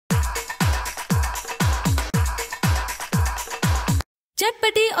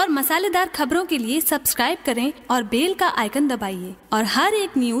चटपटी और मसालेदार खबरों के लिए सब्सक्राइब करें और बेल का आइकन दबाइए और हर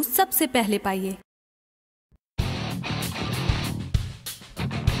एक न्यूज़ सबसे पहले पाइए।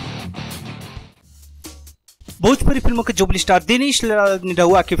 भोजपुरी फिल्मों के जुबली स्टार दिनेश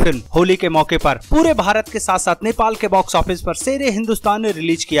निरहुआ की फिल्म होली के मौके पर पूरे भारत के साथ साथ नेपाल के बॉक्स ऑफिस पर शेर हिंदुस्तान ने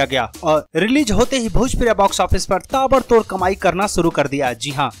रिलीज किया गया और रिलीज होते ही भोजपुरी बॉक्स ऑफिस पर ताबड़तोड़ कमाई करना शुरू कर दिया।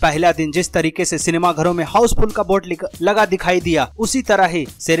 जी हां, पहला दिन जिस तरीके से सिनेमाघरों में हाउसफुल का बोर्ड लगा दिखाई दिया, उसी तरह ही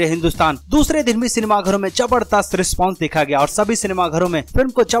शेर हिंदुस्तान दूसरे दिन भी सिनेमाघरों में जबरदस्त रिस्पॉन्स देखा गया और सभी सिनेमाघरों में फिल्म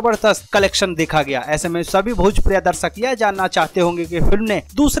को जबरदस्त कलेक्शन देखा गया। ऐसे में सभी भोजपुरी दर्शक यह जानना चाहते होंगे कि फिल्म ने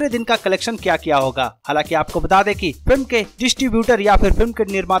दूसरे दिन का कलेक्शन क्या किया होगा। हालांकि आपको बता दें कि फिल्म के डिस्ट्रीब्यूटर या फिर फिल्म के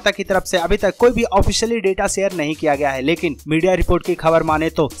निर्माता की तरफ से अभी तक कोई भी ऑफिशियली डेटा शेयर नहीं किया गया है, लेकिन मीडिया रिपोर्ट की खबर माने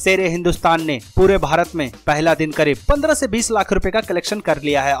तो शेर हिंदुस्तान ने पूरे भारत में पहला दिन करीब 15 से 20 लाख रुपए का कलेक्शन कर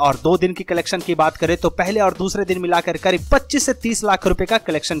लिया है और 2 दिन की कलेक्शन की बात करें तो पहले और दूसरे दिन मिलाकर करीब 25 से 30 लाख रुपए का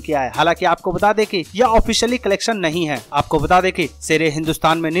कलेक्शन किया है। हालांकि आपको बता दें कि यह ऑफिशियली कलेक्शन नहीं है। आपको बता दें कि शेर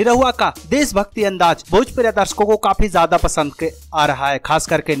हिंदुस्तान में निरहुआ का देशभक्ति अंदाज भोजपुरी दर्शकों को काफी ज्यादा पसंद आ रहा है। खास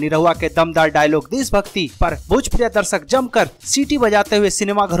करके निरहुआ के दमदार डायलॉग देशभक्ति पर भोजपुरी दर्शक जमकर सीटी बजाते हुए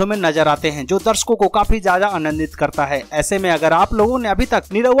सिनेमाघरों में नजर आते हैं, जो दर्शकों को काफी ज्यादा आनंदित करता है। ऐसे में अगर आप लोगों ने अभी तक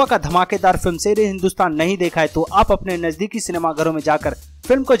निरहुआ का धमाकेदार फिल्म शेर हिंदुस्तान नहीं देखा है तो आप अपने नजदीकी सिनेमाघरों में जाकर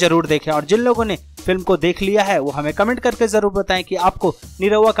फिल्म को जरूर देखें और जिन लोगों ने फिल्म को देख लिया है वो हमें कमेंट करके जरूर बताएं कि आपको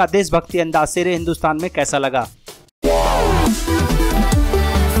निरहुआ का देशभक्ति अंदाज शेर हिंदुस्तान में कैसा लगा।